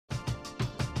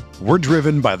We're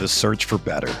driven by the search for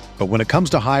better. But when it comes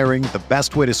to hiring, the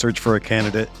best way to search for a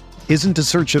candidate isn't to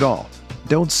search at all.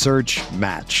 Don't search,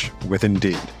 match with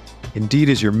Indeed. Indeed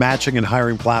is your matching and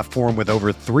hiring platform with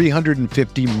over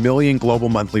 350 million global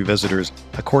monthly visitors,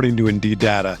 according to Indeed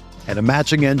data, and a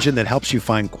matching engine that helps you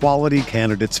find quality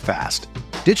candidates fast.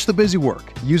 Ditch the busy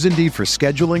work. Use Indeed for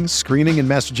scheduling, screening, and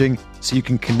messaging so you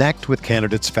can connect with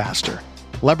candidates faster.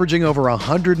 Leveraging over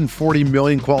 140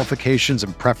 million qualifications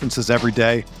and preferences every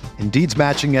day, Indeed's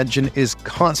matching engine is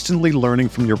constantly learning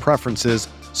from your preferences,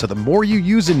 so the more you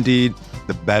use Indeed,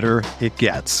 the better it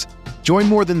gets. Join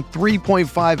more than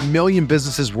 3.5 million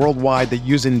businesses worldwide that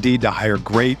use Indeed to hire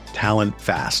great talent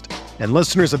fast. And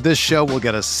listeners of this show will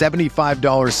get a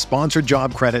 $75 sponsored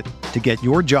job credit to get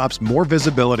your jobs more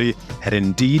visibility at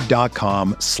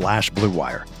Indeed.com/Blue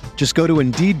Wire. Just go to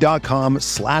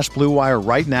Indeed.com/Blue Wire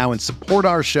right now and support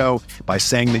our show by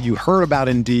saying that you heard about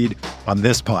Indeed on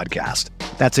this podcast.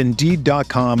 That's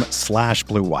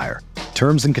Indeed.com/Blue Wire.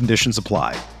 Terms and conditions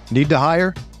apply. Need to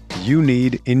hire? You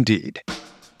need Indeed.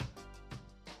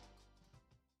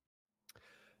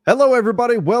 Hello,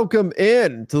 everybody. Welcome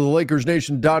in to the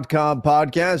LakersNation.com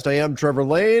podcast. I am Trevor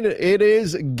Lane. It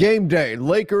is game day.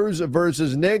 Lakers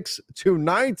versus Knicks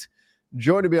tonight.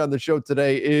 Joining me on the show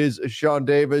today is Sean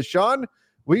Davis. Sean,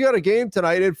 we got a game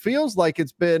tonight. It feels like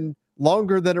it's been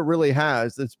longer than it really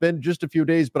has. It's been just a few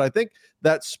days, but I think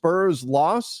that Spurs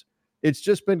loss, it's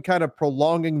just been kind of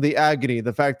prolonging the agony.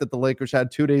 The fact that the Lakers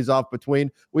had 2 days off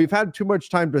between. We've had too much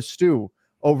time to stew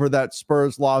over that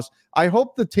Spurs loss. I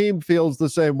hope the team feels the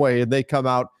same way and they come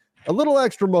out a little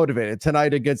extra motivated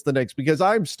tonight against the Knicks, because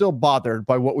I'm still bothered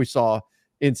by what we saw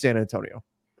in San Antonio.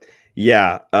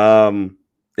 Yeah,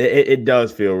 it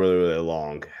does feel really, really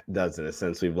long, doesn't it,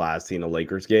 since we've last seen a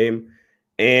Lakers game.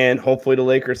 And hopefully the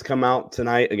Lakers come out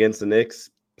tonight against the Knicks,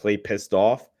 play pissed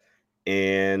off,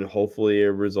 and hopefully it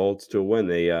results to a win.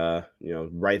 They,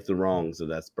 right the wrongs of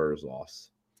that Spurs loss.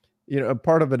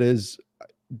 Part of it is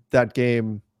that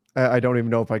game. I don't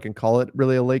even know if I can call it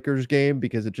really a Lakers game,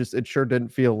 because it sure didn't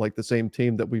feel like the same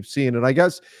team that we've seen. And I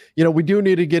guess, we do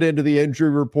need to get into the injury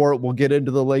report. We'll get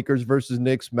into the Lakers versus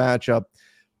Knicks matchup,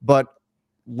 but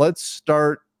let's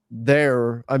start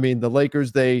there. I mean, the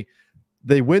Lakers, they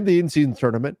win the in-season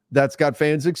tournament. That's got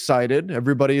fans excited.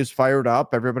 Everybody is fired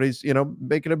up. Everybody's,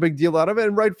 making a big deal out of it,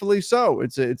 and rightfully so.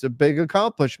 It's a big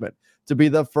accomplishment to be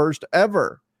the first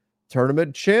ever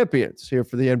tournament champions here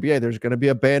for the NBA. There's going to be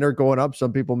a banner going up.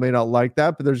 Some people may not like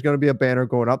that, but there's going to be a banner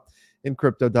going up in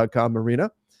Crypto.com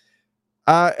arena.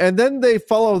 And then they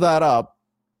follow that up.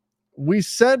 We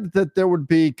said that there would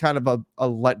be kind of a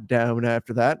letdown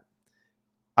after that.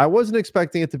 I wasn't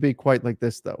expecting it to be quite like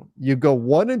this, though. You go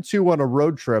 1-2 on a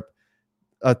road trip,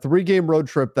 a 3-game road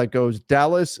trip that goes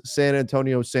Dallas, San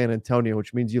Antonio,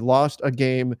 which means you lost a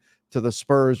game to the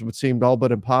Spurs, which seemed all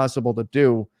but impossible to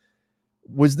do.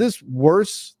 Was this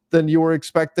worse than you were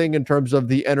expecting in terms of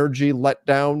the energy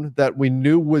letdown that we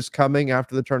knew was coming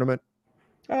after the tournament?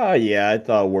 Yeah, I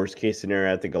thought worst case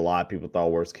scenario. I think a lot of people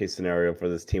thought worst case scenario for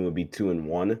this team would be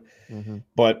 2-1,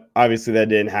 but obviously that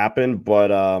didn't happen.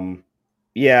 But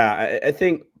I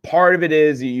think part of it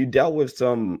is you dealt with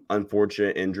some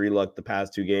unfortunate injury luck the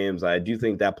past 2 games. I do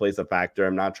think that plays a factor.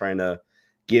 I'm not trying to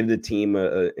give the team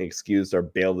an excuse or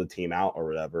bail the team out or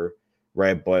whatever.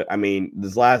 Right, but I mean,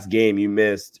 this last game you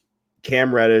missed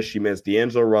Cam Reddish, you missed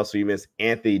D'Angelo Russell, you missed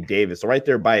Anthony Davis. So right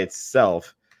there by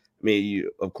itself, I mean, you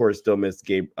of course still missed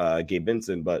Gabe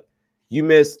Vincent, but you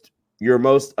missed your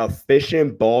most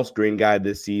efficient ball screen guy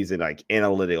this season, like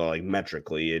analytical, like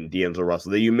metrically, in D'Angelo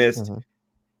Russell. That you missed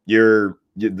the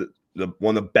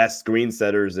one of the best screen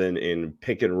setters in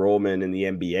pick and roll men in the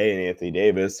NBA, and Anthony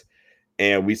Davis.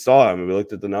 And we saw him. We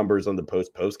looked at the numbers on the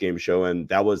post-game show, and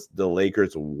that was the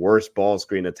Lakers' worst ball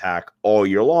screen attack all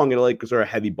year long. And the Lakers are a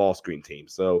heavy ball screen team.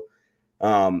 So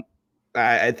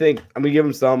I think I'm going to give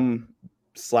them some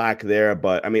slack there.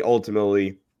 But, I mean,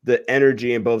 ultimately, the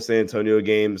energy in both San Antonio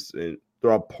games, and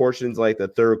there are portions like the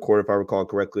third quarter, if I recall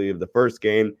correctly, of the first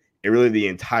game, and really the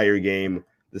entire game,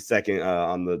 the second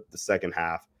on the second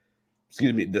half.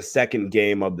 Excuse me, the second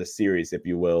game of the series, if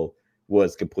you will,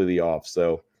 was completely off.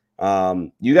 So,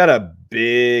 you got a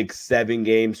big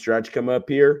 7-game stretch come up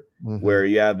here where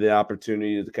you have the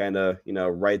opportunity to kind of,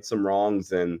 right some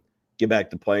wrongs and get back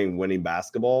to playing winning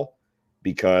basketball,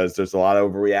 because there's a lot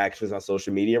of overreactions on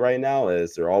social media right now,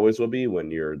 as there always will be when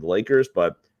you're the Lakers.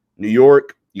 But New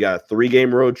York, you got a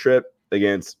 3-game road trip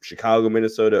against Chicago,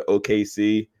 Minnesota,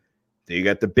 OKC. Then you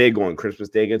got the big one, Christmas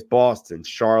Day against Boston,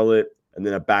 Charlotte, and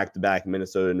then a back-to-back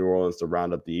Minnesota, New Orleans to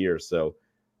round up the year. So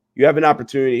you have an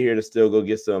opportunity here to still go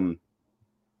get some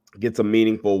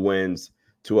meaningful wins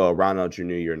to round out your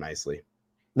new year nicely.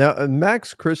 Now,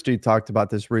 Max Christie talked about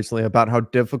this recently about how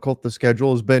difficult the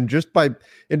schedule has been just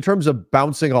in terms of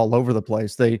bouncing all over the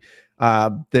place. They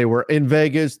were in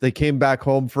Vegas, they came back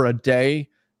home for a day,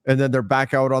 and then they're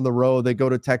back out on the road. They go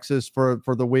to Texas for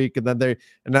the week, and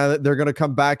now they're going to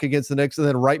come back against the Knicks, and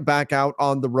then right back out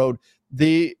on the road.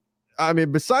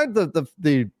 Besides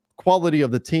the quality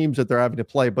of the teams that they're having to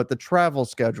play, but the travel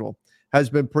schedule has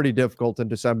been pretty difficult in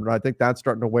December. I think that's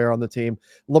starting to wear on the team.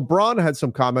 LeBron had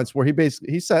some comments where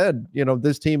he said,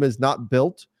 this team is not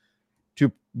built to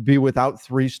be without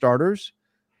 3 starters.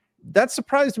 That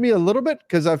surprised me a little bit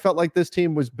because I felt like this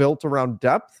team was built around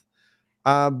depth.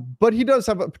 But he does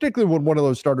have, particularly when one of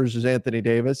those starters is Anthony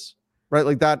Davis, right?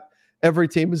 Like that, every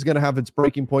team is going to have its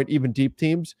breaking point, even deep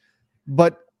teams.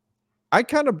 But I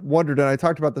kind of wondered, and I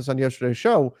talked about this on yesterday's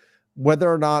show,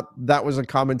 whether or not that was a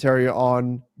commentary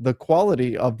on the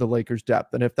quality of the Lakers'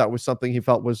 depth, and if that was something he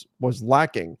felt was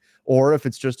lacking, or if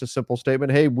it's just a simple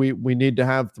statement, hey, we need to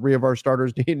have 3 of our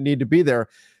starters need to be there.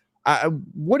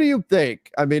 What do you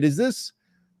think? I mean, is this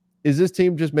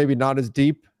team just maybe not as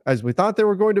deep as we thought they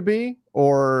were going to be,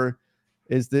 or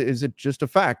is it just a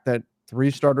fact that 3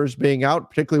 starters being out,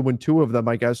 particularly when 2 of them,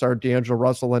 I guess, are D'Angelo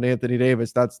Russell and Anthony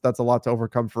Davis, that's a lot to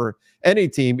overcome for any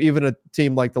team, even a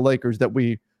team like the Lakers that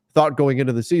we thought going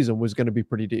into the season was going to be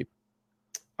pretty deep?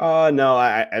 No,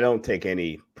 I don't take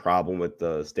any problem with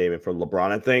the statement from LeBron.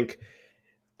 I think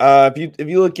if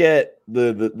you look at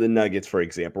the Nuggets, for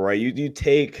example, right, you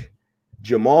take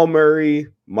Jamal Murray,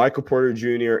 Michael Porter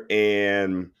Jr.,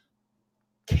 and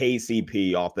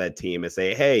KCP off that team and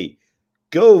say, hey,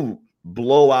 go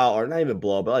blow out, or not even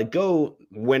blow, but like go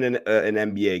win an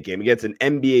NBA game against an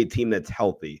NBA team that's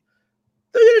healthy.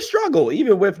 They're going to struggle,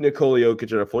 even with Nikola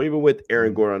Jokic on the floor, even with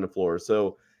Aaron Gordon on the floor.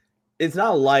 So it's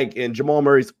not like, and Jamal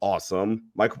Murray's awesome,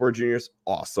 Michael Porter Jr. is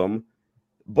awesome,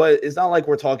 but it's not like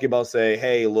we're talking about, say,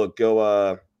 hey, look,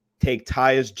 go take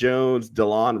Tyus Jones,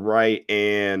 DeLon Wright,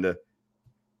 and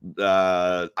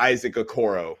Isaac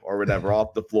Okoro or whatever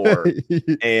off the floor.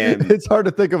 And it's hard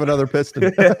to think of another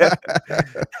Piston.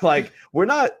 Like we're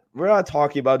not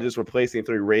talking about just replacing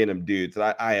 3 random dudes.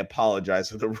 And I apologize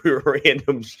for the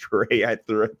random stray I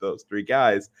threw at those 3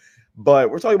 guys, but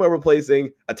we're talking about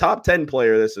replacing a top 10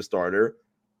 player that's a starter,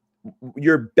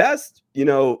 your best,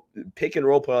 pick and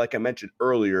roll player, like I mentioned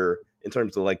earlier, in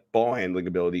terms of like ball handling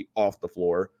ability off the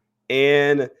floor,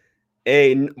 and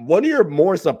one of your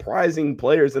more surprising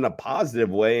players in a positive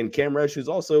way, and Cam Reddish, who's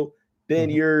also been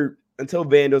your, until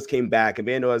Vandos came back, and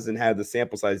Vando hasn't had the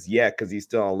sample size yet because he's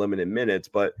still on limited minutes,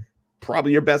 but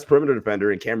probably your best perimeter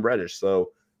defender in Cam Reddish. So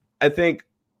I think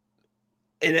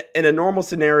in a normal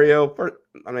scenario, I'm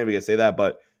not even gonna say that,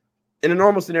 but in a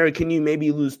normal scenario, can you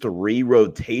maybe lose 3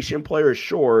 rotation players?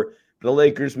 Sure. The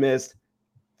Lakers missed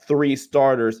 3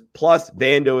 starters, plus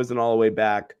Vando isn't all the way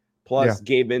back. Plus,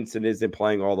 Gabe Vincent isn't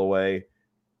playing all the way,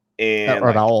 and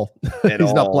at all.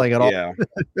 He's not playing at all. Yeah.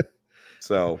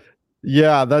 So,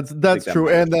 yeah, that's true.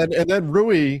 And then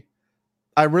Rui,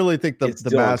 I really think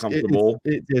the mask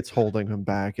it's holding him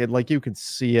back, and like you can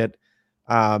see it.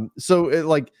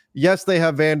 Yes, they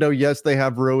have Vando, yes, they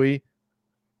have Rui,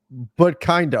 but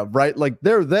kind of right. Like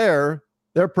they're there,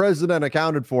 they're present and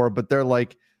accounted for, but they're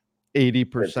like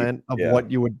 80% of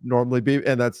what you would normally be,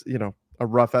 and that's a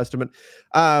rough estimate,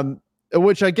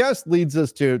 which I guess leads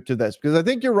us to this, because I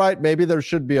think you're right. Maybe there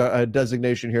should be a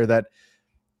designation here that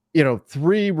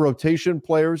 3 rotation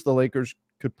players the Lakers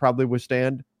could probably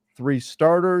withstand. 3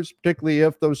 starters, particularly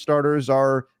if those starters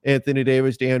are Anthony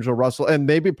Davis, D'Angelo Russell, and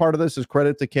maybe part of this is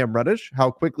credit to Cam Reddish, how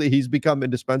quickly he's become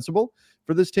indispensable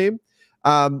for this team.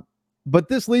 But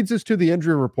this leads us to the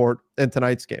injury report in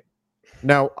tonight's game.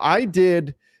 Now,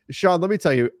 Sean, let me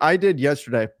tell you,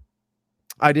 yesterday,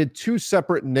 I did 2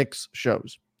 separate Knicks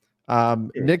shows,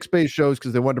 Knicks-based shows,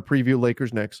 because they wanted to preview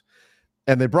Lakers-Knicks,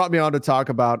 and they brought me on to talk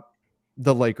about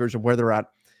the Lakers and where they're at.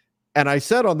 And I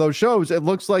said on those shows, it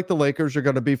looks like the Lakers are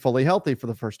going to be fully healthy for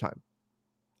the first time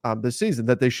this season,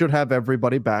 that they should have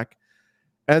everybody back.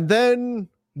 And then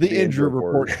the injury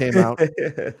report came out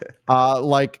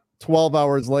like 12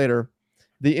 hours later.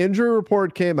 The injury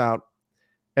report came out,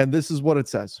 and this is what it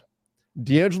says.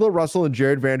 D'Angelo Russell and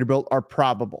Jared Vanderbilt are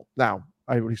probable. Now,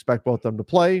 I would expect both of them to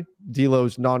play.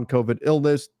 D'Lo's non-COVID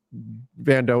illness.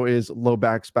 Vando is low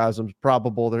back spasms,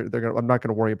 probable. I'm not going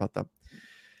to worry about them.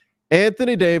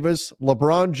 Anthony Davis,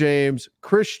 LeBron James,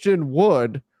 Christian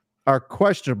Wood are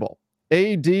questionable.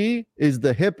 AD is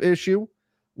the hip issue.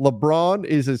 LeBron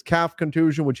is his calf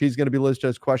contusion, which he's going to be listed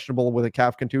as questionable with a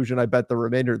calf contusion, I bet, the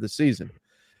remainder of the season.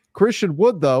 Christian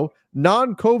Wood, though,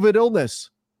 non-COVID illness.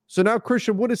 So now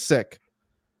Christian Wood is sick.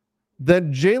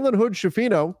 Then Jalen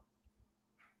Hood-Schifino,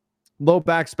 low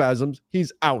back spasms,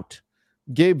 he's out.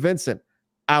 Gabe Vincent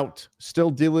out, still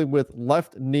dealing with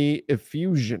left knee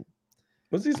effusion.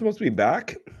 Was he supposed to be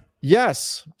back?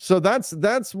 Yes. So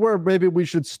that's where maybe we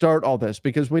should start all this,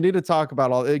 because we need to talk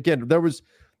about all, again,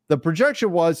 the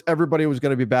projection was everybody was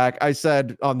going to be back. I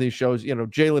said on these shows,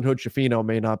 Jalen Hood-Schifino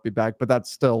may not be back, but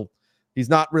that's still, he's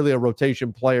not really a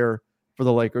rotation player for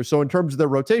the Lakers. So in terms of their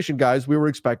rotation guys, we were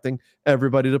expecting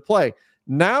everybody to play.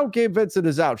 Now Gabe Vincent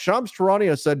is out. Shams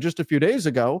Charania said just a few days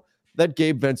ago that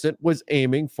Gabe Vincent was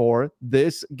aiming for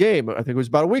this game. I think it was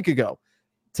about a week ago.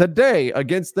 Today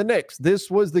against the Knicks, this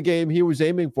was the game he was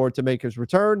aiming for to make his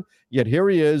return, yet here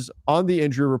he is on the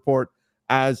injury report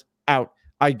as out.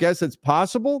 I guess it's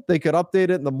possible they could update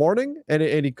it in the morning and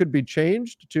he could be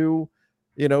changed to,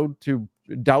 to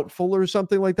doubtful or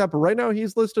something like that. But right now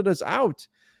he's listed as out.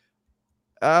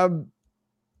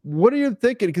 What are you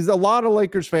thinking? Because a lot of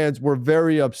Lakers fans were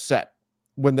very upset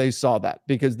when they saw that,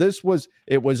 because it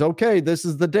was okay. This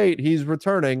is the date he's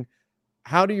returning.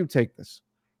 How do you take this?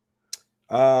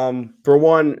 For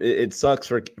one, it sucks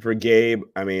for Gabe.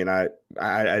 I mean,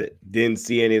 I didn't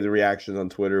see any of the reactions on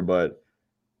Twitter, but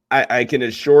I can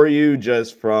assure you,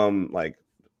 just from like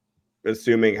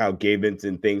assuming how Gabe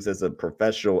Vincent thinks as a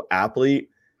professional athlete,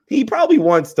 he probably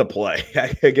wants to play.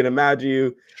 I can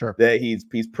imagine that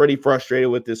he's pretty frustrated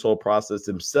with this whole process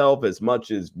himself, as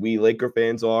much as we Laker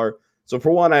fans are. So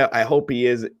for one, I hope he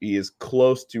is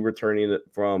close to returning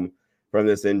from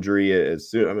this injury as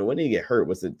soon. I mean, when did he get hurt?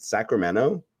 Was it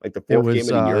Sacramento? Like the fourth game of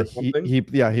the year or something?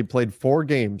 He played 4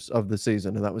 games of the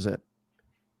season, and that was it.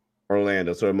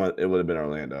 Orlando. So it would have been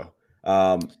Orlando.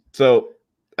 So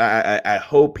I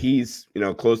hope he's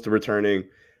close to returning.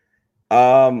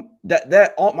 My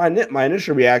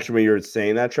initial reaction when you were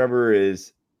saying that, Trevor,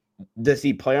 is, does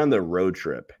he play on the road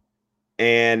trip?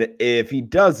 And if he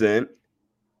doesn't,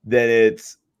 then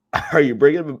it's, are you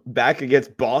bringing him back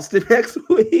against Boston next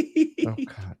week? Oh,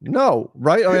 God. No,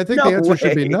 right? I think the answer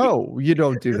should be no. You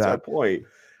don't do That's that. my point.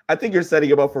 I think you're setting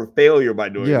him up for failure by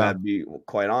doing that, to be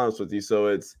quite honest with you. So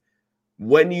it's,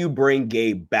 when do you bring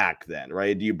Gabe back then,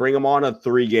 right? Do you bring him on a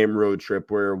 3-game road trip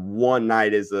where one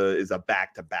night is a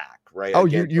back-to-back, right? Oh,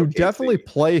 you definitely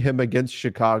play him against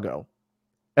Chicago.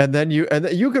 And then you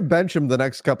could bench him the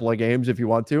next couple of games if you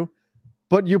want to.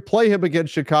 But you play him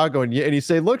against Chicago and you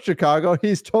say, look, Chicago,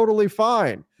 he's totally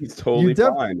fine. He's totally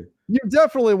fine. You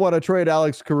definitely want to trade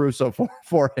Alex Caruso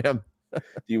for him. Do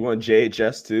you want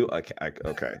JHS too?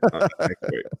 Okay.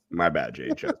 My bad,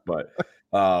 JHS. But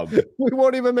we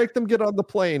won't even make them get on the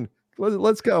plane.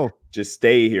 Let's go. Just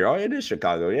stay here. Oh, it is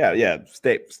Chicago. Yeah.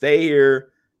 Stay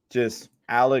here. Just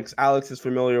Alex is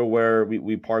familiar where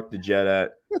we parked the jet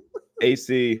at.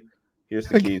 AC, here's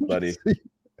the keys, buddy.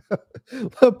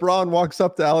 LeBron walks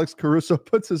up to Alex Caruso,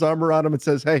 puts his arm around him, and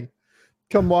says, "Hey,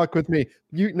 come walk with me.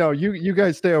 You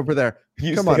guys stay over there.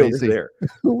 Come on, AC. There.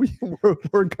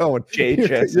 we're going.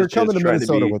 You're coming to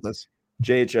Minnesota with us."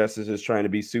 JHS is just trying to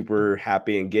be super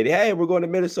happy and giddy. Hey, we're going to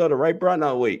Minnesota, right, bro?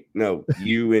 No, wait. No,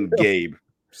 you and Gabe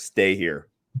stay here.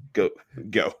 Go.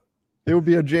 It would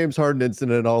be a James Harden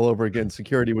incident all over again.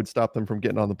 Security would stop them from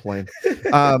getting on the plane.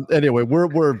 Anyway, we're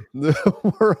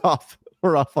off.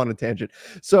 We're off on a tangent.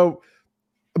 So,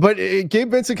 but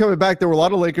Gabe Vincent coming back, there were a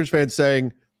lot of Lakers fans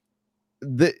saying,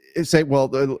 the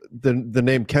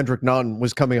name Kendrick Nunn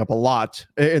was coming up a lot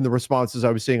in the responses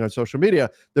I was seeing on social media.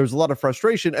 There was a lot of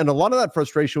frustration, and a lot of that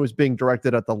frustration was being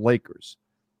directed at the Lakers.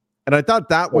 And I thought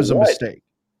that was a mistake.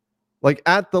 Like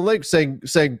at the Lakers,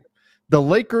 saying the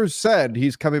Lakers said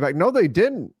he's coming back. No, they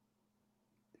didn't.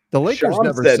 The Lakers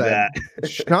never said that.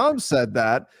 Shams said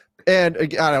that. And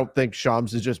I don't think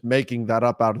Shams is just making that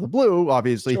up out of the blue.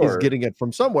 Obviously, he's getting it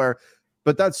from somewhere.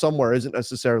 But that somewhere isn't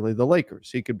necessarily the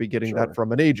Lakers. He could be getting that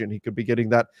from an agent. He could be getting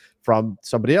that from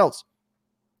somebody else.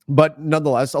 But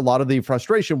nonetheless, a lot of the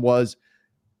frustration was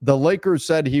the Lakers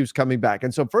said he was coming back.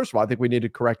 And so first of all, I think we need to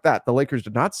correct that. The Lakers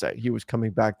did not say he was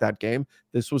coming back that game.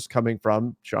 This was coming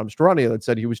from Shams Charania that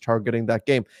said he was targeting that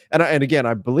game. And again,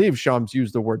 I believe Shams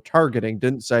used the word targeting,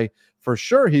 didn't say for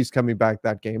sure he's coming back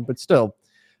that game. But still,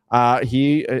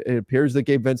 it appears that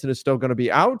Gabe Vincent is still going to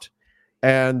be out.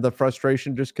 And the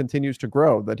frustration just continues to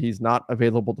grow that he's not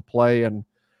available to play. And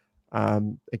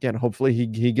again, hopefully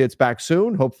he gets back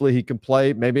soon. Hopefully he can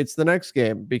play. Maybe it's the next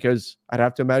game, because I'd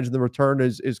have to imagine the return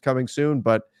is coming soon.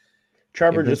 But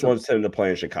Trevor just wants him to play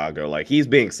in Chicago. Like, he's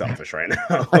being selfish right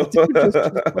now.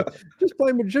 just play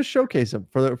him, just showcase him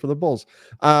for the Bulls.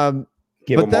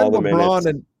 Give but him then all the LeBron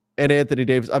minutes. and Anthony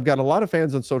Davis. I've got a lot of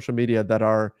fans on social media that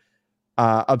are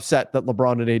upset that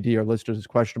LeBron and AD are listed as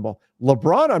questionable.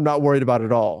 LeBron, I'm not worried about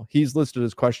at all. He's listed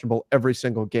as questionable every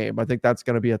single game. I think that's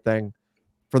going to be a thing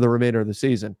for the remainder of the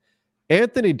season.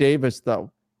 Anthony Davis,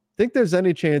 though, Think there's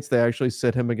any chance they actually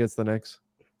sit him against the Knicks?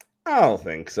 I don't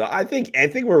think so. I think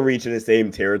we're reaching the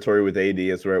same territory with AD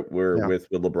as we're with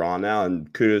LeBron now.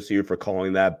 And kudos to you for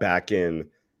calling that back in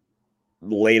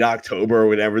late October,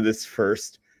 whenever this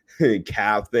first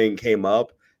calf thing came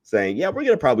up, saying, yeah, we're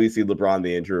gonna probably see LeBron in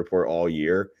the injury report all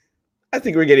year. I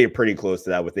think we're getting pretty close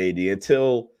to that with AD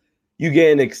until you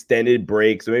get an extended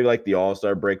break. So maybe like the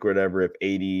All-Star break or whatever, if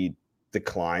AD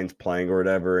declines playing or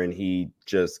whatever, and he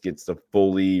just gets to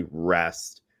fully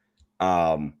rest.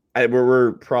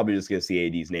 We're probably just going to see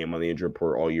AD's name on the injury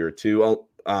report all year too.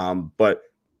 But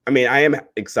I mean, I am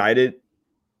excited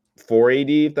for AD,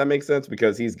 if that makes sense,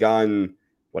 because he's gotten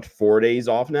 4 days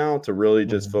off now to really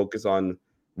just focus on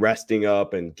resting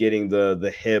up and getting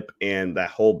the hip and that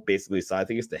whole basically side. I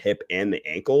think it's the hip and the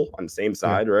ankle on the same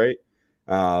side, right?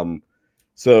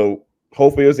 So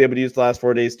hopefully he was able to use the last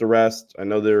 4 days to rest. I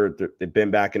know they've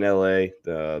been back in LA.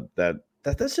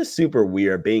 That's just super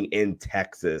weird being in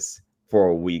Texas for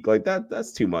a week. Like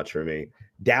that's too much for me.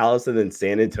 Dallas and then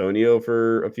San Antonio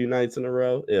for a few nights in a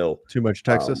row. Too much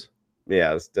Texas.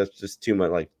 Yeah, that's just too much.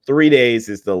 Like 3 days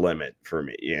is the limit for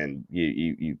me, and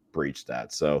you breached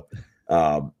that. So,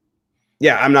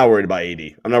 yeah, I'm not worried about AD.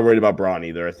 I'm not worried about Braun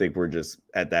either. I think we're just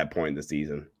at that point in the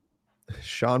season.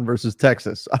 Sean versus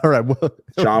Texas. All right. Well,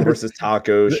 Sean versus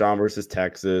Tacos. Sean versus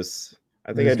Texas.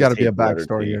 I think there's got to be a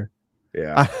backstory here.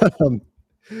 Yeah.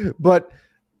 But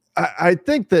I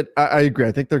think that I agree.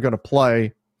 I think they're going to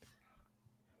play.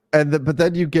 But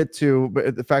then you get to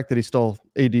the fact that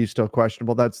AD is still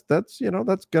questionable. That's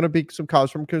going to be some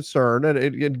cause for concern.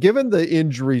 And given the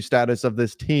injury status of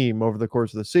this team over the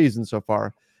course of the season so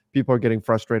far, people are getting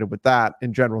frustrated with that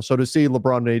in general. So to see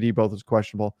LeBron and AD both as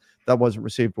questionable, that wasn't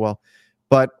received well.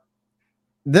 But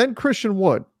then Christian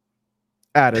Wood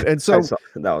added, and so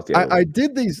I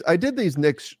did these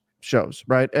Knicks shows,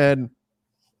 right? And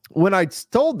when I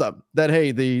told them that,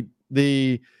 hey, the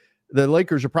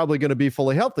Lakers are probably going to be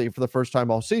fully healthy for the first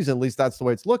time all season, at least that's the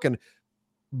way it's looking,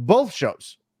 both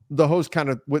shows, the host kind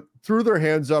of threw their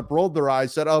hands up, rolled their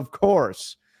eyes, said, of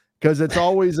course, because it's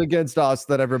always against us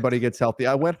that everybody gets healthy.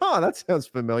 I went, that sounds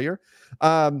familiar.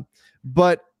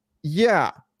 But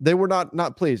yeah, they were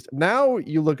not pleased. Now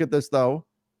you look at this, though,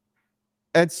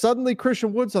 and suddenly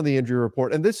Christian Wood's on the injury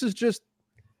report. And this has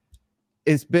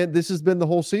been the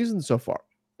whole season so far.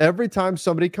 Every time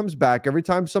somebody comes back, every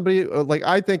time somebody,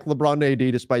 I think LeBron and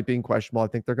AD, despite being questionable, I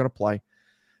think they're going to play.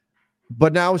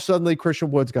 But now suddenly Christian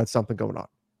Wood's got something going on.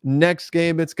 Next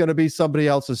game, it's going to be somebody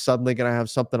else is suddenly going to have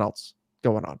something else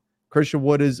going on. Christian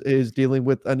Wood is dealing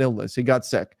with an illness. He got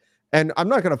sick. And I'm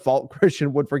not going to fault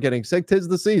Christian Wood for getting sick. 'Tis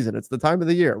the season. It's the time of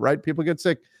the year, right? People get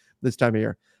sick this time of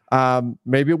year.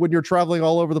 Maybe when you're traveling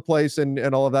all over the place and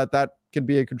all of that can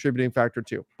be a contributing factor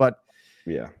too. But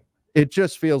yeah, it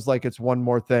just feels like it's one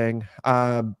more thing.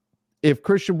 If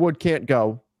Christian Wood can't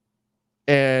go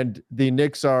and the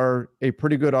Knicks are a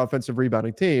pretty good offensive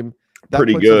rebounding team,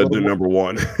 pretty good. They're number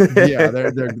one. Yeah,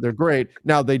 they're great.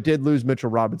 Now they did lose Mitchell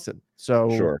Robinson. So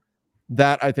sure.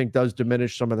 That I think does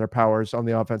diminish some of their powers on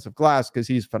the offensive glass because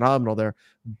he's phenomenal there.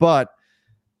 But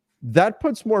that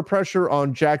puts more pressure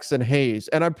on Jackson Hayes.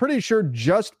 And I'm pretty sure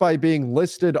just by being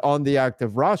listed on the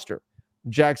active roster,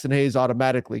 Jackson Hayes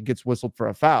automatically gets whistled for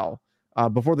a foul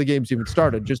before the game's even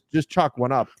started. Just chalk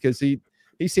one up because he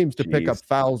seems to pick up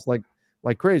fouls like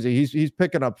crazy. He's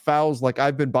picking up fouls like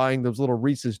I've been buying those little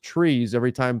Reese's trees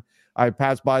every time I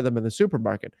pass by them in the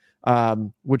supermarket,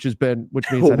 which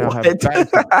means I now have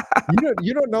bags.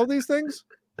 You don't know these things?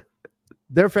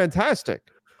 They're fantastic.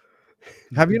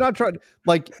 Have you not tried?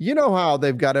 How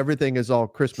they've got everything is all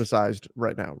Christmasized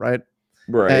right now, right?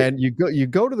 Right. And you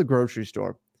go to the grocery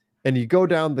store and you go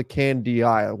down the candy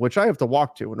aisle, which I have to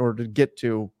walk to in order to get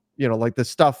to, the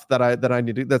stuff that I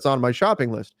need to, that's on my shopping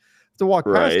list. I have to walk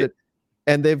past it.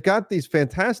 And they've got these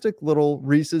fantastic little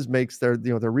Reese's makes their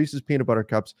Reese's peanut butter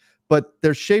cups, but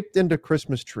they're shaped into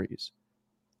Christmas trees.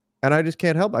 And I just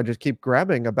can't help. I just keep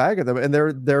grabbing a bag of them, and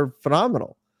they're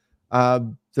phenomenal.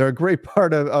 They're a great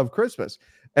part of Christmas.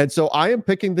 And so I am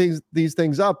picking these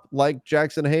things up like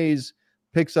Jackson Hayes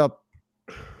picks up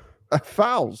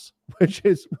fouls, which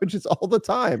is all the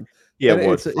time. Yeah,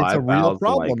 it's a real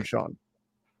problem, Sean.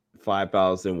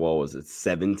 5,000. What was it?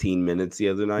 17 minutes the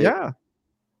other night. Yeah.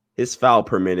 His foul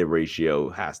per minute ratio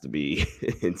has to be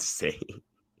insane.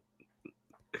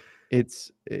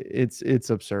 It's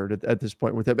absurd at this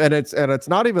point with him, and it's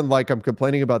not even like I'm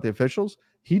complaining about the officials.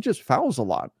 He just fouls a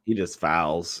lot. He just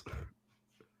fouls.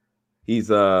 He's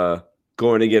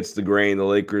going against the grain. The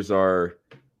Lakers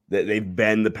they've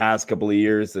been the past couple of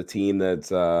years the team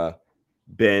that's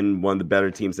been one of the better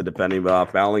teams at defending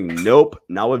without fouling. Nope,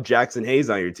 not with Jackson Hayes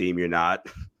on your team. You're not.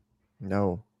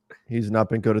 No. He's not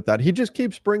been good at that. He just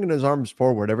keeps bringing his arms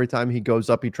forward. Every time he goes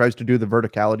up, he tries to do the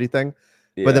verticality thing,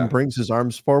 but then brings his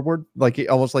arms forward, like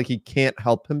almost like he can't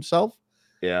help himself.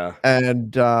 Yeah.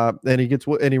 And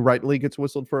he rightly gets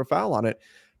whistled for a foul on it.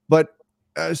 But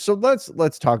so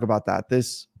let's talk about that.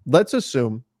 Let's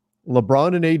assume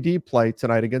LeBron and AD play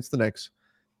tonight against the Knicks.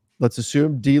 Let's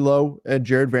assume D'Lo and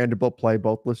Jared Vanderbilt play,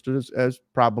 both listed as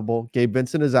probable. Gabe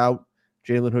Vincent is out.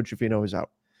 Jalen Hood-Schifino is out.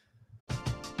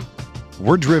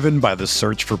 We're driven by the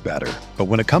search for better. But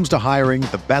when it comes to hiring,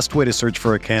 the best way to search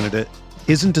for a candidate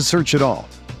isn't to search at all.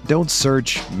 Don't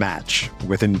search, match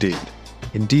with Indeed.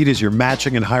 Indeed is your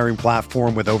matching and hiring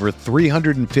platform with over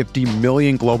 350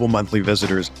 million global monthly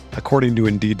visitors, according to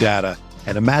Indeed data,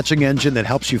 and a matching engine that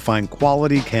helps you find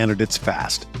quality candidates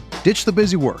fast. Ditch the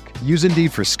busy work. Use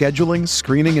Indeed for scheduling,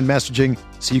 screening, and messaging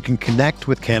so you can connect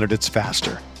with candidates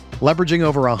faster. Leveraging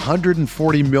over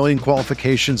 140 million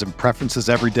qualifications and preferences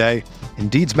every day,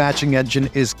 Indeed's matching engine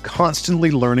is constantly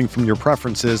learning from your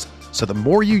preferences, so the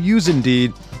more you use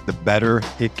Indeed, the better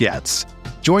it gets.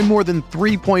 Join more than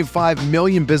 3.5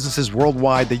 million businesses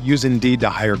worldwide that use Indeed to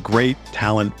hire great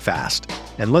talent fast.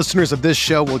 And listeners of this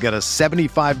show will get a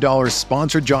 $75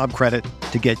 sponsored job credit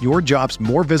to get your jobs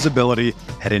more visibility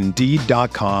at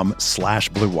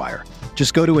Indeed.com/Blue Wire.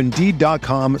 Just go to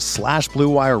Indeed.com/Blue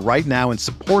Wire right now and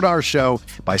support our show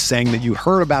by saying that you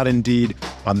heard about Indeed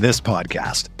on this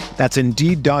podcast. That's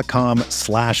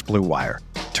Indeed.com/Blue Wire.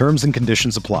 Terms and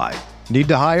conditions apply. Need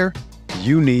to hire?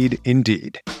 You need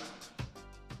Indeed.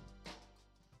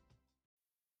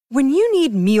 When you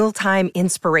need mealtime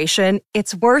inspiration,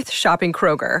 it's worth shopping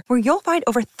Kroger, where you'll find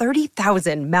over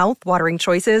 30,000 mouth-watering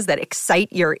choices that excite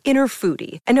your inner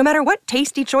foodie. And no matter what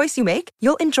tasty choice you make,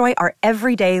 you'll enjoy our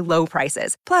everyday low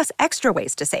prices, plus extra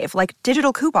ways to save, like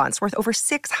digital coupons worth over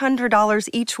 $600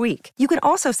 each week. You can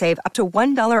also save up to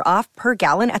 $1 off per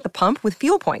gallon at the pump with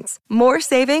fuel points. More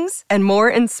savings and more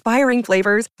inspiring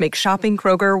flavors make shopping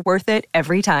Kroger worth it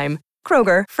every time.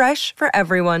 Kroger, fresh for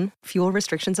everyone. Fuel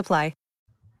restrictions apply.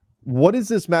 What does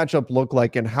this matchup look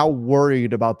like, and how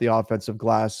worried about the offensive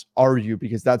glass are you?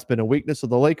 Because that's been a weakness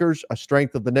of the Lakers, a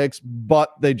strength of the Knicks,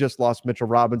 but they just lost Mitchell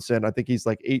Robinson. I think he's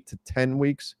like 8 to 10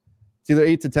 weeks. It's either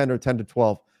 8 to 10 or 10 to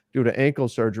 12 due to ankle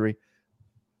surgery.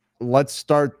 Let's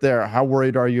start there. How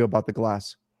worried are you about the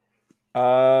glass?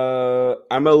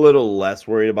 I'm a little less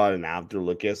worried about it after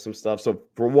looking at some stuff. So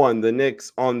for one, the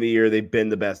Knicks on the year, they've been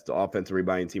the best offensive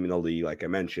rebounding team in the league, like I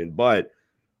mentioned, but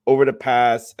over the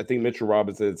past, I think Mitchell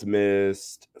Robinson's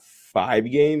missed 5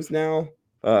 games now.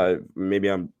 Maybe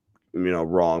I'm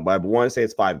wrong, but I want to say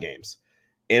it's 5 games.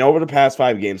 And over the past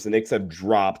 5 games, the Knicks have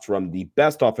dropped from the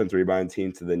best offensive rebounding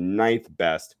team to the 9th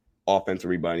best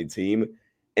offensive rebounding team.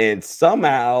 And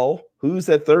somehow, who's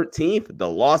at 13th? The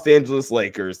Los Angeles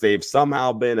Lakers. They've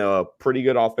somehow been a pretty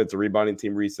good offensive rebounding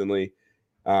team recently.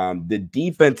 The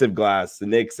defensive glass, the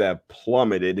Knicks have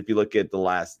plummeted. If you look at the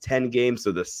last 10 games,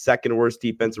 so the second worst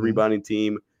defensive rebounding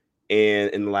team,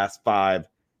 and in the last 5,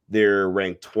 they're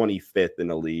ranked 25th in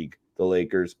the league. The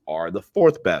Lakers are the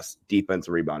 4th best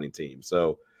defensive rebounding team.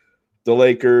 So the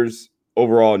Lakers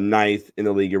overall 9th in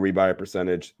the league in rebounding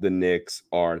percentage. The Knicks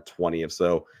are 20th.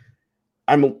 So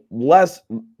I'm less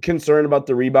concerned about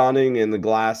the rebounding and the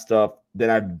glass stuff than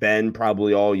I've been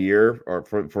probably all year, or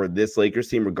for this Lakers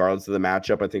team, regardless of the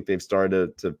matchup. I think they've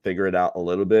started to figure it out a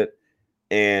little bit.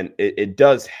 And it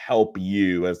does help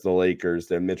you as the Lakers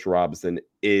that Mitch Robinson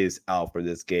is out for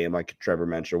this game. Like Trevor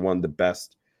mentioned, one of the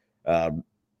best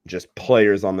just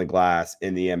players on the glass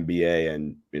in the NBA.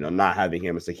 And, not having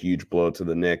him is a huge blow to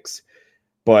the Knicks.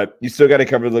 But you still got to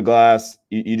cover the glass.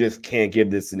 You just can't give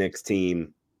this Knicks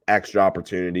team extra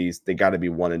opportunities. They got to be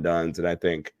one and dones. And I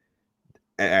think,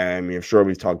 I mean, I'm sure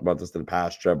we've talked about this in the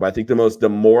past, Trev, but I think the most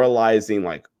demoralizing,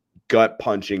 like gut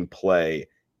punching play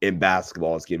in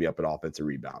basketball is giving up an offensive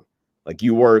rebound. Like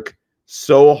you work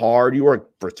so hard, you work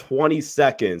for 20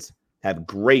 seconds, have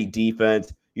great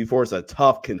defense, you force a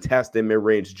tough contested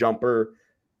mid-range jumper,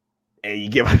 and you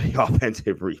give up the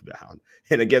offensive rebound.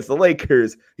 And against the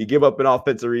Lakers, you give up an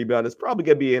offensive rebound, it's probably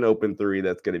going to be an open 3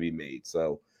 that's going to be made.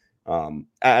 So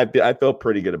I feel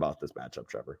pretty good about this matchup,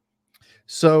 Trevor.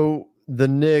 So the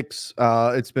Knicks,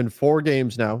 it's been 4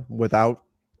 games now without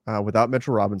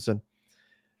Mitchell Robinson.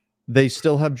 They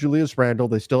still have Julius Randle.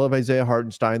 They still have Isaiah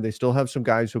Hartenstein. They still have some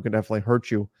guys who can definitely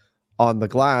hurt you on the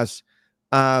glass.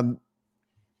 But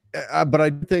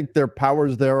I think their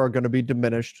powers there are going to be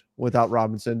diminished without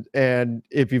Robinson. And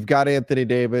if you've got Anthony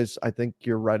Davis, I think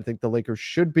you're right. I think the Lakers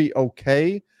should be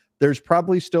okay. There's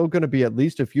probably still going to be at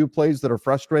least a few plays that are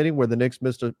frustrating where the Knicks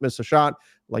miss a shot.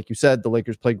 Like you said, the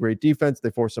Lakers play great defense. They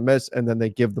force a miss, and then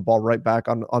they give the ball right back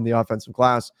on the offensive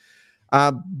glass.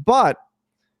 But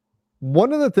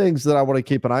One of the things that I want to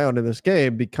keep an eye on in this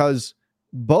game, because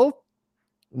both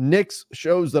Knicks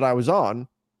shows that I was on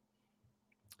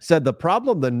said the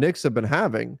problem the Knicks have been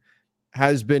having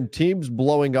has been teams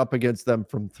blowing up against them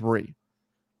from three.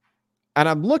 And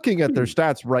I'm looking at their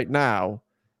stats right now,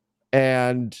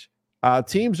 and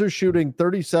teams are shooting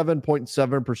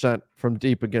 37.7% from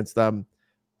deep against them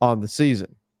on the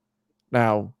season.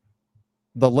 Now,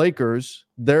 the Lakers,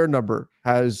 their number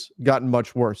has gotten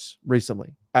much worse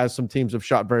recently, as some teams have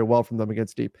shot very well from them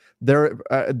against deep. They're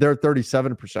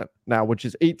 37% now, which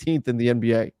is 18th in the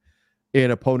NBA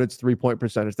in opponents' three-point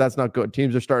percentage. That's not good.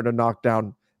 Teams are starting to knock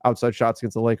down outside shots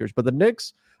against the Lakers. But the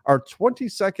Knicks are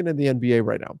 22nd in the NBA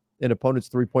right now in opponents'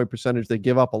 three-point percentage. They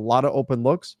give up a lot of open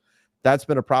looks. That's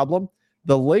been a problem.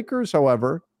 The Lakers,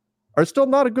 however, are still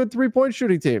not a good three-point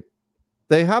shooting team.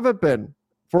 They haven't been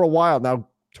for a while now.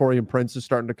 Taurean Prince is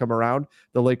starting to come around.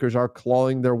 The Lakers are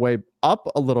clawing their way up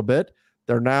a little bit.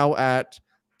 They're now at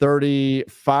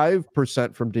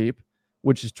 35% from deep,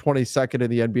 which is 22nd in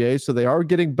the NBA. So they are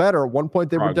getting better. At one point,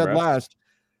 they were dead last.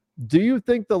 Do you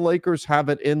think the Lakers have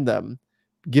it in them,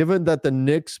 given that the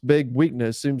Knicks' big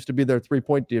weakness seems to be their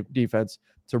three-point defense,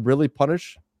 to really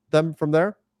punish them from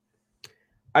there?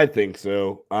 I think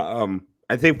so.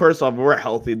 I think first off, if we're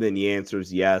healthy, then the answer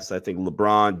is yes. I think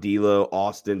LeBron, D'Lo,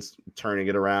 Austin's turning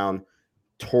it around.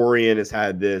 Taurean has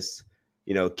had this,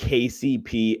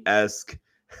 KCP-esque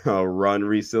run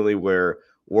recently where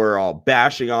we're all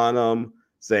bashing on him,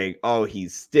 saying, "Oh, he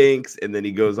stinks," and then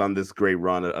he goes on this great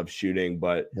run of shooting.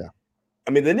 But yeah,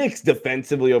 I mean, the Knicks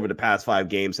defensively over the past 5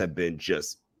 games have been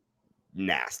just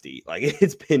nasty. Like,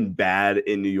 it's been bad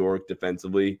in New York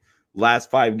defensively. Last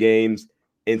 5 games.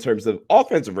 In terms of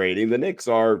offensive rating, the Knicks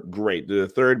are great. They're the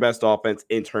third best offense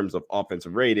in terms of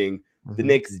offensive rating. Mm-hmm. The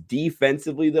Knicks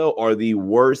defensively, though, are the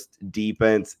worst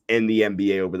defense in the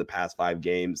NBA over the past 5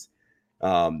 games.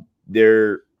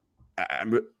 You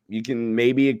can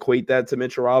maybe equate that to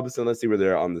Mitchell Robinson. Let's see where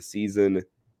they're on the season.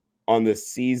 On the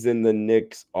season, the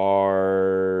Knicks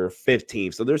are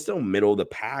 15th. So they're still middle of the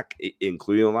pack,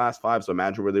 including the last 5. So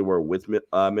imagine where they were with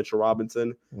Mitchell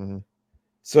Robinson. Mm-hmm.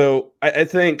 So I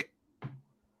think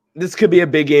this could be a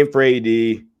big game for AD.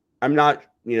 I'm not,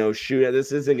 shooting.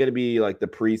 This isn't going to be like the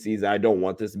preseason. I don't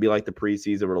want this to be like the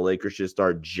preseason where the Lakers just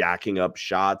start jacking up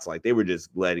shots. Like, they were just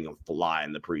letting them fly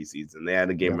in the preseason. They had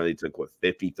a game where they took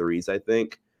 53s, I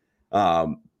think.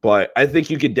 But I think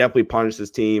you could definitely punish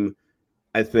this team.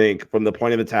 I think from the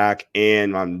point of attack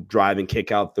and on driving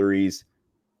kick out threes,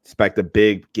 expect a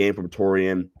big game from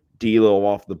Taurean. D'Lo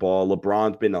off the ball.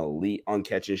 LeBron's been elite on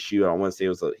catch and shoot. I want to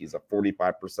say he's a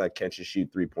 45% catch and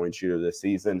shoot 3-point shooter this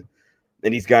season.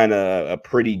 And he's got a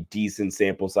pretty decent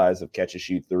sample size of catch and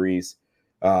shoot threes.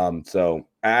 So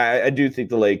I do think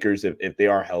the Lakers, if they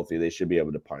are healthy, they should be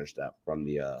able to punish that from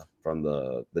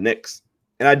the Knicks.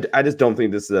 And I just don't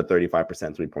think this is a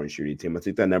 35% 3-point shooting team. I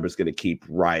think that number is going to keep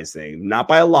rising. Not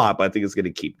by a lot, but I think it's going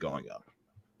to keep going up.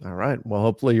 All right. Well,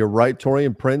 hopefully you're right.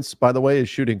 Taurean Prince, by the way, is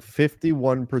shooting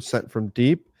 51% from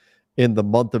deep in the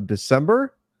month of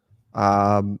December.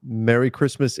 Merry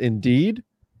Christmas indeed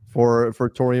for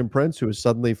Taurean Prince, who has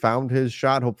suddenly found his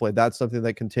shot. Hopefully that's something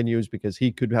that continues, because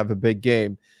he could have a big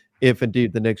game if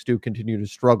indeed the Knicks do continue to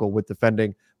struggle with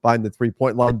defending behind the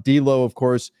 3-point line. D'Lo, of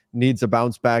course, needs a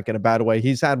bounce back in a bad way.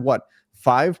 He's had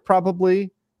 5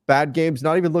 probably bad games,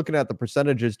 not even looking at the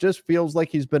percentages, just feels like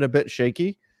he's been a bit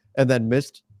shaky and then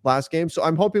missed last game. So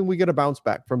I'm hoping we get a bounce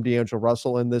back from D'Angelo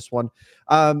Russell in this one.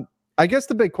 I guess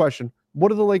the big question, what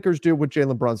do the Lakers do with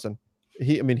Jalen Brunson?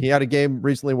 He had a game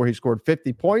recently where he scored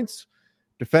 50 points.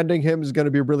 Defending him is going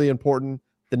to be really important.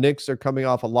 The Knicks are coming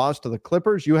off a loss to the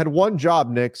Clippers. You had one job,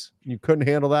 Knicks. You couldn't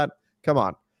handle that. Come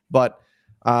on. But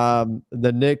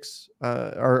the Knicks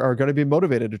are going to be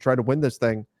motivated to try to win this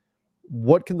thing.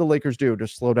 What can the Lakers do to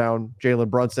slow down Jalen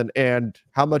Brunson, and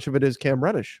how much of it is Cam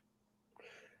Reddish?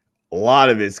 A lot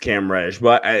of it's Cam Reddish,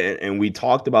 and we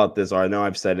talked about this, or I know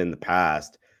I've said in the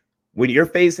past, when you're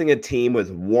facing a team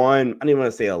with one, I don't even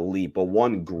want to say elite, but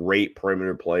one great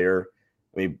perimeter player.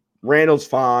 I mean, Randall's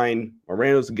fine, or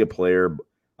Randall's a good player.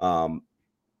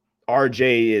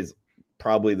 RJ is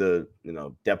probably the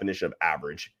definition of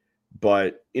average.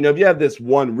 But if you have this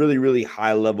one really, really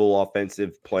high level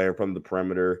offensive player from the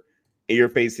perimeter, and you're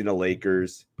facing the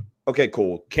Lakers, okay,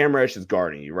 cool. Cam Reddish is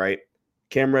guarding you, right?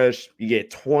 Cam Reddish, you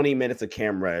get 20 minutes of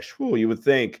Cam Reddish. Whew, you would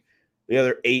think the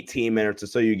other 18 minutes or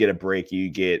so you get a break, you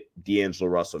get D'Angelo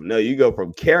Russell. No, you go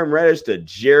from Cam Reddish to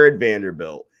Jared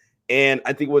Vanderbilt. And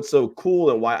I think what's so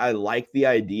cool and why I like the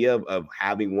idea of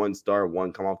having one star,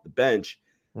 one come off the bench,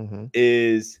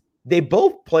 is they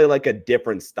both play like a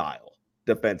different style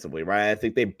defensively, right? I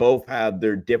think they both have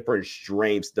their different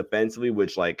strengths defensively,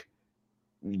 which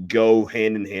go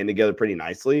hand in hand together pretty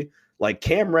nicely. Like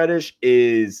Cam Reddish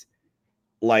is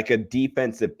like a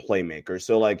defensive playmaker.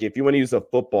 So like if you want to use a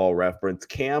football reference,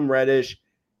 Cam Reddish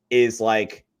is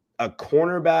like a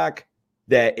cornerback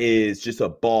that is just a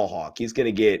ball hawk. He's going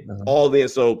to get all the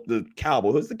so the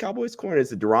Cowboy. Who's the Cowboys corner?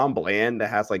 Is it Deron Bland that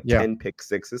has like 10 pick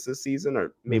sixes this season?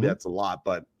 Or maybe that's a lot,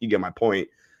 but you get my point.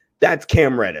 That's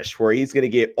Cam Reddish, where he's going to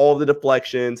get all the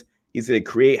deflections. He's going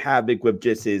to create havoc with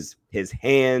just his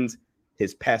hands,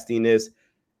 his pestiness.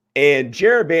 And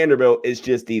Jared Vanderbilt is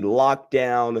just the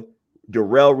lockdown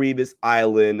Darrelle Revis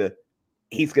Island.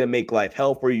 He's going to make life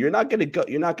hell for you. You're not going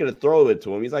to throw it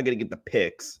to him. He's not going to get the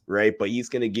picks, right? But you're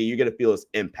going to feel his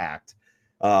impact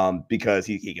because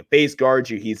he can face guard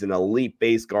you. He's an elite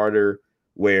base guarder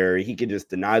where he can just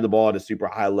deny the ball at a super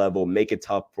high level, make it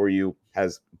tough for you,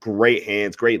 has great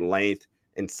hands, great length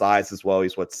and size as well.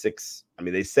 He's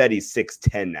they said he's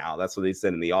 6'10" now. That's what they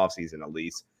said in the offseason at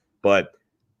least. But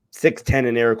 6'10"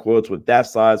 in air quotes with that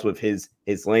size, with his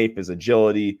length, his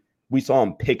agility. We saw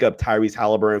him pick up Tyrese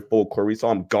Halliburton full court. We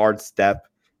saw him guard Steph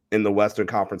in the Western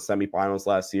Conference semifinals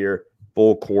last year,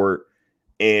 full court.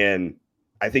 And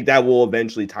I think that will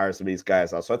eventually tire some of these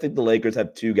guys out. So I think the Lakers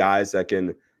have two guys that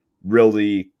can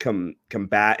really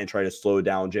combat and try to slow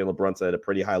down Jalen Brunson at a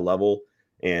pretty high level.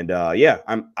 And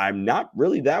I'm not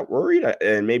really that worried.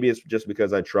 And maybe it's just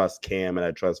because I trust Cam and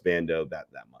I trust Vando that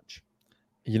much.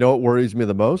 You know what worries me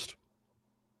the most?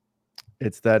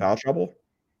 It's that foul trouble.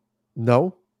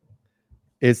 No.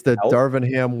 It's that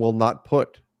Darvin Ham will not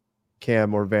put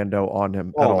Cam or Vando on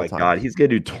him at all times. Oh my God, he's gonna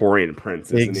do Torian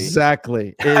Prince, isn't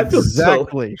exactly. He?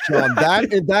 Exactly, Sean.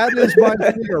 That is my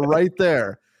fear right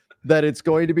there. That it's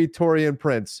going to be Torian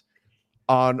Prince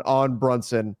on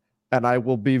Brunson, and I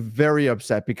will be very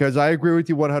upset because I agree with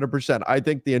you 100%. I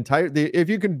think if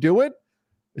you can do it,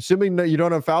 assuming that you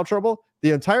don't have foul trouble, the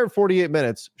entire 48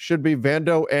 minutes should be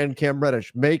Vando and Cam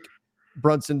Reddish. Make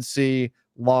Brunson see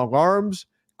long arms,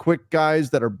 quick guys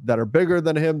that are bigger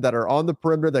than him, that are on the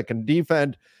perimeter, that can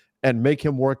defend, and make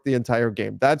him work the entire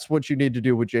game. That's what you need to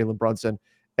do with Jalen Brunson.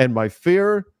 And my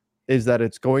fear is that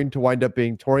it's going to wind up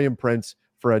being Torian Prince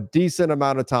for a decent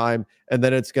amount of time, and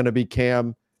then it's going to be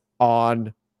Cam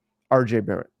on RJ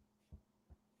Barrett.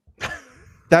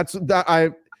 That's that I.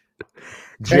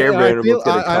 Jared Vanderbilt's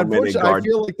going to come in and guard. I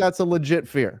feel like that's a legit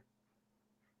fear.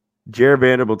 Jared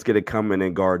Vanderbilt's going to come in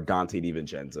and guard Dante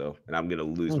DiVincenzo, and I'm going to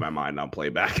lose my mind on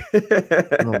playback.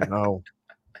 Oh, no.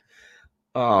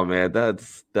 Oh, man,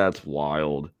 that's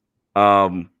wild.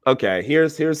 Okay,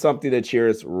 here's something that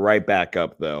cheers right back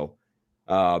up, though.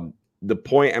 The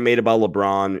point I made about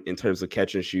LeBron in terms of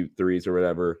catch and shoot threes or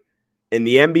whatever, in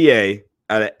the NBA,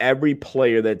 out of every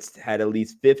player that's had at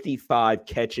least 55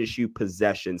 catch and shoot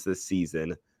possessions this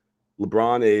season,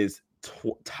 LeBron is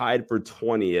tied for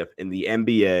 20th in the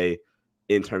NBA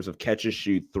in terms of catch and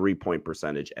shoot 3-point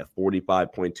percentage at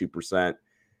 45.2%.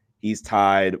 He's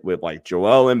tied with like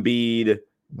Joel Embiid,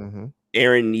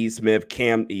 Aaron Nesmith,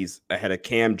 he's ahead of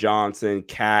Cam Johnson,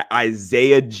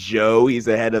 Isaiah Joe, he's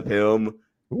ahead of him,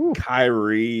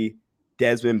 Kyrie,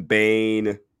 Desmond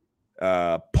Bane,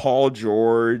 Paul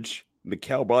George,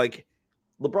 Mikal. Like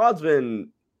LeBron's been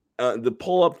the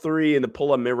pull-up three and the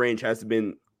pull-up mid-range hasn't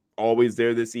been always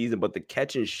there this season, but the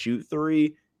catch and shoot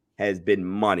three has been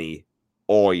money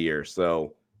all year.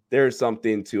 So there's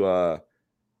something to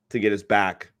get us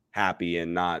back happy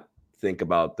and not think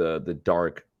about the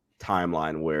dark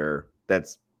timeline where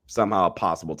that's somehow a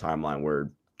possible timeline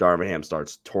where Darvin Ham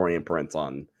starts Torian Prince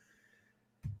on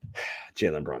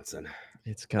Jalen Brunson.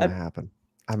 It's gonna happen.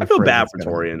 I feel bad for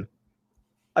Torian.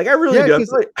 Like I really do.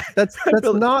 Like, that's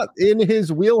not in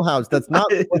his wheelhouse. That's not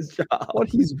his job. What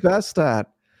he's best at.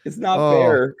 It's not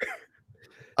fair.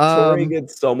 Torian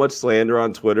gets so much slander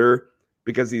on Twitter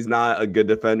because he's not a good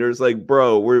defender. It's like,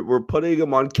 bro, we're putting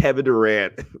him on Kevin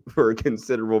Durant for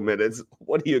considerable minutes.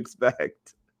 What do you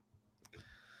expect?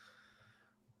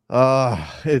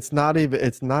 It's not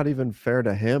even fair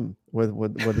to him with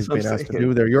what he's being asked to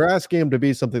do there. You're asking him to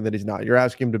be something that he's not. You're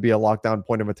asking him to be a lockdown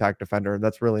point of attack defender, and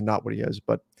that's really not what he is.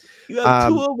 But you have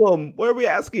two of them. What are we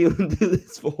asking him to do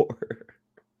this for?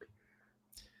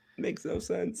 Makes no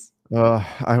sense.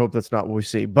 I hope that's not what we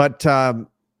see. But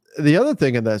the other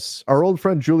thing in this, our old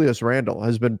friend Julius Randle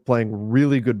has been playing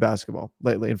really good basketball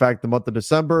lately. In fact, the month of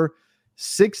December,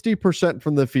 60%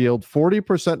 from the field,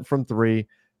 40% from three,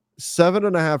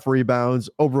 7.5 rebounds,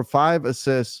 over 5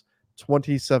 assists,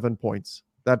 27 points.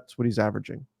 That's what he's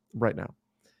averaging right now.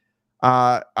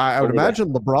 I would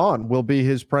imagine LeBron will be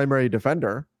his primary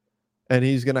defender, and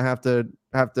he's going to have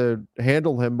to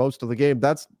handle him most of the game.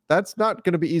 That's not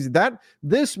going to be easy.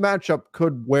 This matchup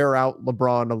could wear out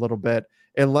LeBron a little bit,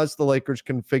 unless the Lakers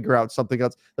can figure out something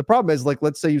else. The problem is, like,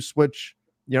 let's say you switch,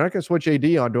 you're not going to switch AD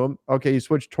onto him. Okay, you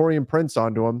switch Taurean Prince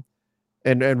onto him,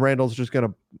 and Randall's just going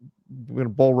to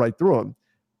bowl right through him.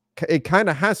 It kind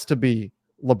of has to be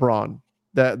LeBron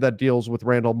that deals with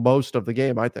Randall most of the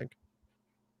game, I think.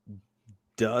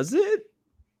 Does it?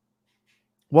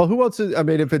 Well, who else is? I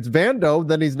mean, if it's Vando,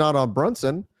 then he's not on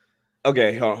Brunson.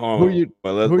 Okay, hold on.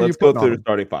 Let's go through the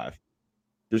starting five.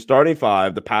 Your starting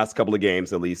five, the past couple of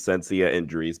games, at least since the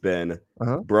injuries, been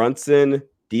Brunson,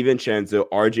 DiVincenzo,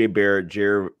 RJ Barrett,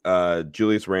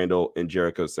 Julius Randle, and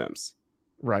Jericho Sims.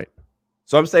 Right.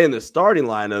 So I'm saying the starting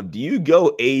lineup, do you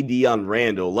go AD on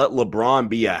Randle, let LeBron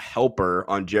be a helper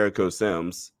on Jericho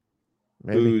Sims,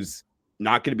 who's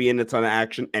not going to be in a ton of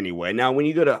action anyway? Now, when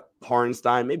you go to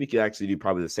Hartenstein, maybe you could actually do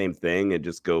probably the same thing and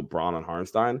just go Braun on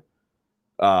Hartenstein.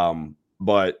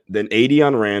 But then AD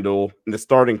on Randle, in the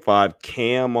starting five,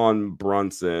 Cam on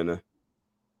Brunson.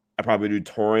 I probably do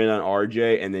Taurean on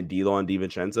RJ and then D'Lo on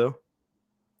DiVincenzo.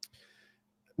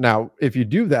 Now, if you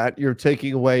do that, you're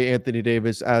taking away Anthony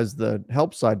Davis as the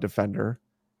help side defender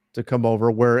to come over,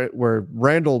 where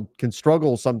Randle can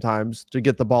struggle sometimes to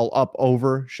get the ball up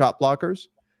over shot blockers.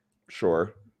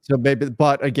 Sure. So maybe,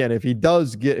 but again, if he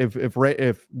does get,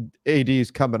 if AD is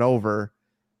coming over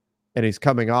and he's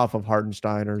coming off of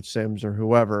Hartenstein or Sims or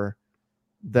whoever,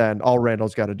 then all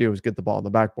Randall's got to do is get the ball on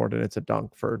the backboard and it's a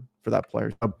dunk for that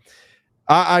player. So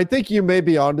I think you may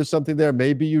be onto something there.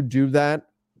 Maybe you do that.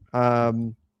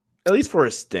 At least for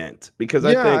a stint, because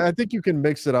I think you can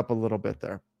mix it up a little bit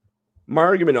there. My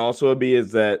argument also would be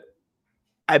is that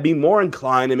I'd be more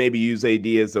inclined to maybe use AD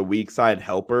as a weak side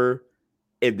helper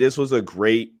if this was a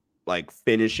great like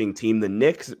finishing team. The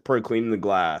Knicks, per cleaning the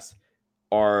glass,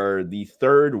 are the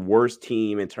third worst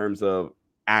team in terms of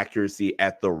accuracy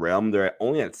at the rim. They're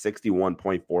only at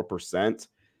 61.4%.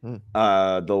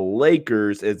 The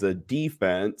Lakers is a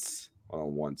defense. Hold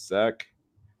on one sec.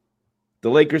 The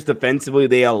Lakers defensively,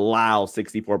 they allow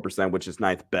 64%, which is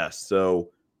ninth best. So,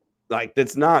 like,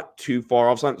 that's not too far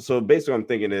off. So, basically, what I'm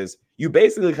thinking is you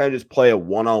basically kind of just play a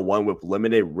one-on-one with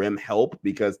limited rim help,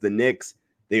 because the Knicks,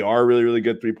 they are a really, really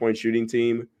good three-point shooting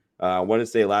team. I want to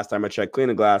say last time I checked, Clean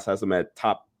the Glass has them at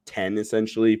top 10,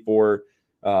 essentially, for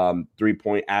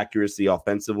three-point accuracy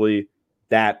offensively.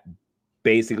 That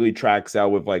basically tracks out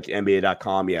with, like,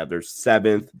 NBA.com. Yeah, they're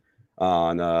seventh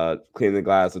on cleaning the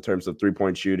glass in terms of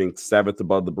three-point shooting, seventh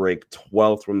above the break,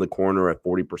 12th from the corner at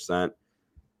 40%.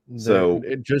 So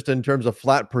just in terms of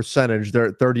flat percentage, they're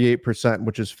at 38%,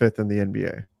 which is fifth in the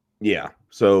NBA. Yeah.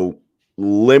 So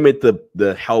limit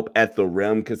the help at the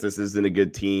rim, because this isn't a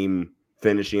good team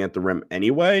finishing at the rim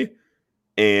anyway.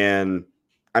 And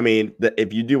I mean,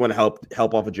 if you do want to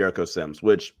help off of Jericho Sims,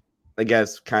 which I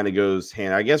guess kind of goes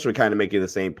hand, I guess we're kind of making the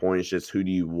same point. It's just, who do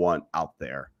you want out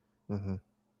there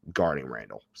guarding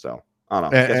Randall? So I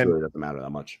don't know. I guess it really doesn't matter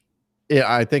that much.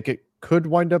 Yeah, I think it could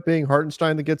wind up being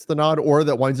Hartenstein that gets the nod, or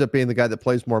that winds up being the guy that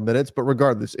plays more minutes. But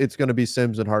regardless, it's going to be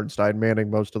Sims and Hartenstein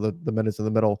manning most of the minutes in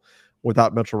the middle,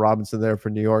 without Mitchell Robinson there for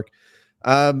New York.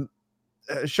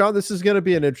 Sean, this is going to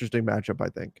be an interesting matchup, I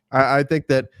think. I think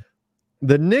that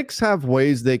the Knicks have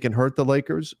ways they can hurt the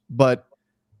Lakers, but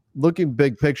looking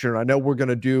big picture, I know we're going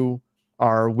to do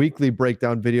our weekly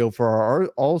breakdown video for our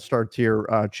All-Star tier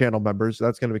channel members.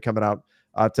 That's going to be coming out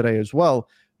today as well.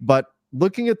 But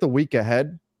looking at the week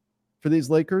ahead for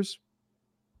these Lakers,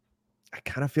 I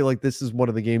kind of feel like this is one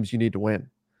of the games you need to win.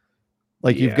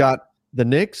 Like, you've got the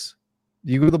Knicks,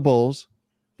 you go to the Bulls,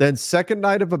 then second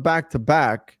night of a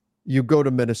back-to-back, you go to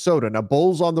Minnesota. Now,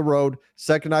 Bulls on the road,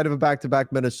 second night of a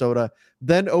back-to-back Minnesota,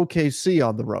 then OKC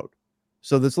on the road.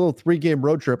 So this little 3-game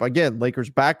road trip, again, Lakers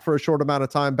back for a short amount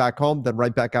of time, back home, then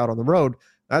right back out on the road.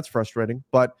 That's frustrating.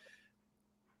 But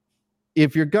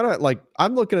if you're going to, like,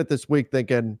 I'm looking at this week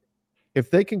thinking,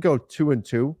 if they can go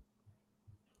 2-2,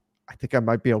 I think I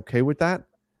might be okay with that.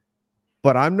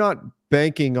 But I'm not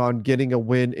banking on getting a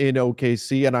win in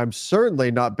OKC, and I'm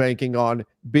certainly not banking on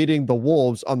beating the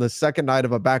Wolves on the second night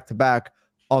of a back-to-back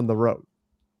on the road.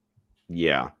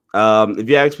 Yeah. If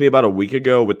you asked me about a week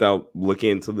ago without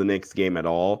looking into the Knicks game at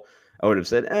all, I would have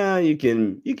said, you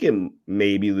can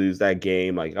maybe lose that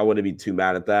game. Like, I wouldn't be too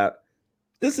mad at that.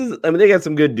 They got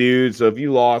some good dudes. So if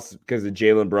you lost because of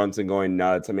Jalen Brunson going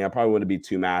nuts, I probably wouldn't be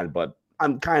too mad, but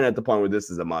I'm kind of at the point where this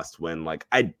is a must win. Like,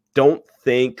 I don't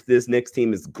think this Knicks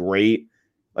team is great.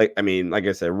 Like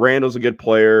I said, Randall's a good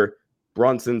player.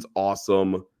 Brunson's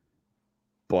awesome.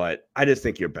 But I just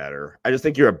think you're better. I just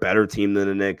think you're a better team than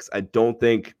the Knicks. I don't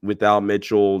think without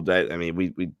Mitchell,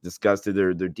 we discussed it,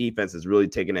 their defense is really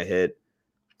taking a hit.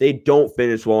 They don't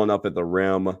finish well enough at the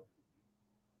rim,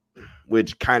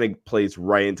 which kind of plays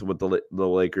right into what the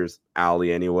Lakers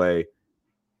alley anyway.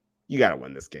 you got to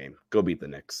win this game. Go beat the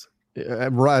Knicks.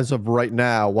 As of right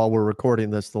now, while we're recording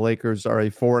this, the Lakers are a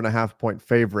 4.5-point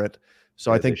favorite.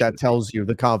 So I think that tells you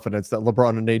the confidence that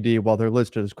LeBron and AD, while they're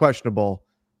listed as questionable,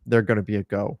 they're going to be a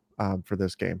go for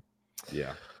this game.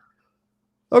 Yeah.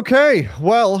 Okay,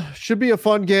 well, should be a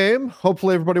fun game.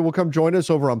 Hopefully everybody will come join us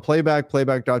over on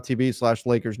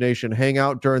playback.tv/Lakers Nation. Hang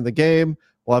out during the game.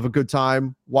 We'll have a good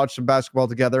time, watch some basketball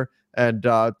together, and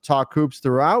talk hoops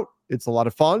throughout. It's a lot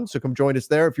of fun, so come join us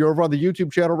there. If you're over on the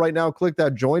YouTube channel right now, click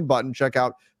that join button. Check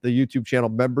out the YouTube channel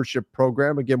membership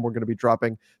program. Again, we're going to be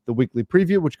dropping the weekly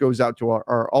preview, which goes out to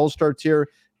our All-Star tier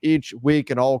each week,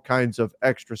 and all kinds of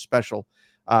extra special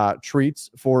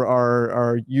treats for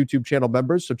our YouTube channel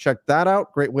members. So check that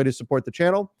out. Great way to support the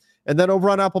channel. And then over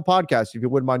on Apple Podcasts, if you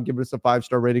wouldn't mind giving us a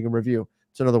 5-star rating and review,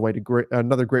 it's another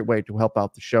great way to help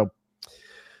out the show.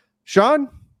 Sean,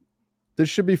 this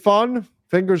should be fun.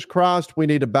 Fingers crossed we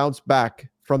need to bounce back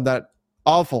from that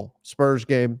awful Spurs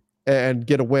game and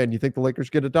get a win. You think the Lakers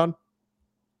get it done?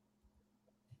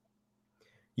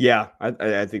 Yeah,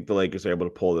 I think the Lakers are able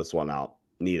to pull this one out.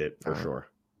 Need it for sure.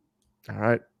 All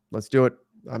right, let's do it.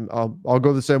 I'll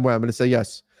go the same way. I'm going to say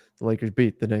yes. The Lakers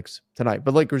beat the Knicks tonight.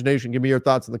 But Lakers Nation, give me your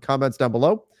thoughts in the comments down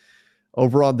below.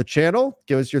 Over on the channel,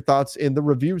 give us your thoughts in the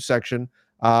review section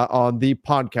on the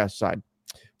podcast side.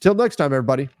 Till next time,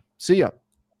 everybody. See ya.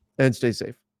 And stay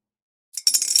safe.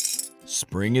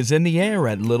 Spring is in the air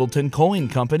at Littleton Coin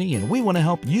Company, and we want to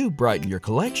help you brighten your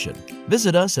collection.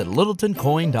 Visit us at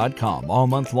littletoncoin.com all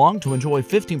month long to enjoy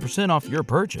 15% off your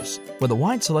purchase. With a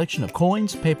wide selection of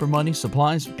coins, paper money,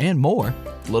 supplies, and more,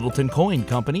 Littleton Coin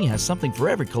Company has something for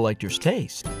every collector's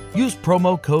taste. Use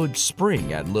promo code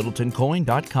SPRING at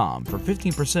littletoncoin.com for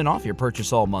 15% off your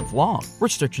purchase all month long.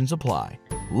 Restrictions apply.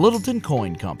 Littleton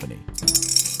Coin Company.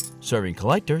 Serving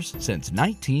collectors since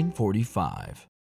 1945.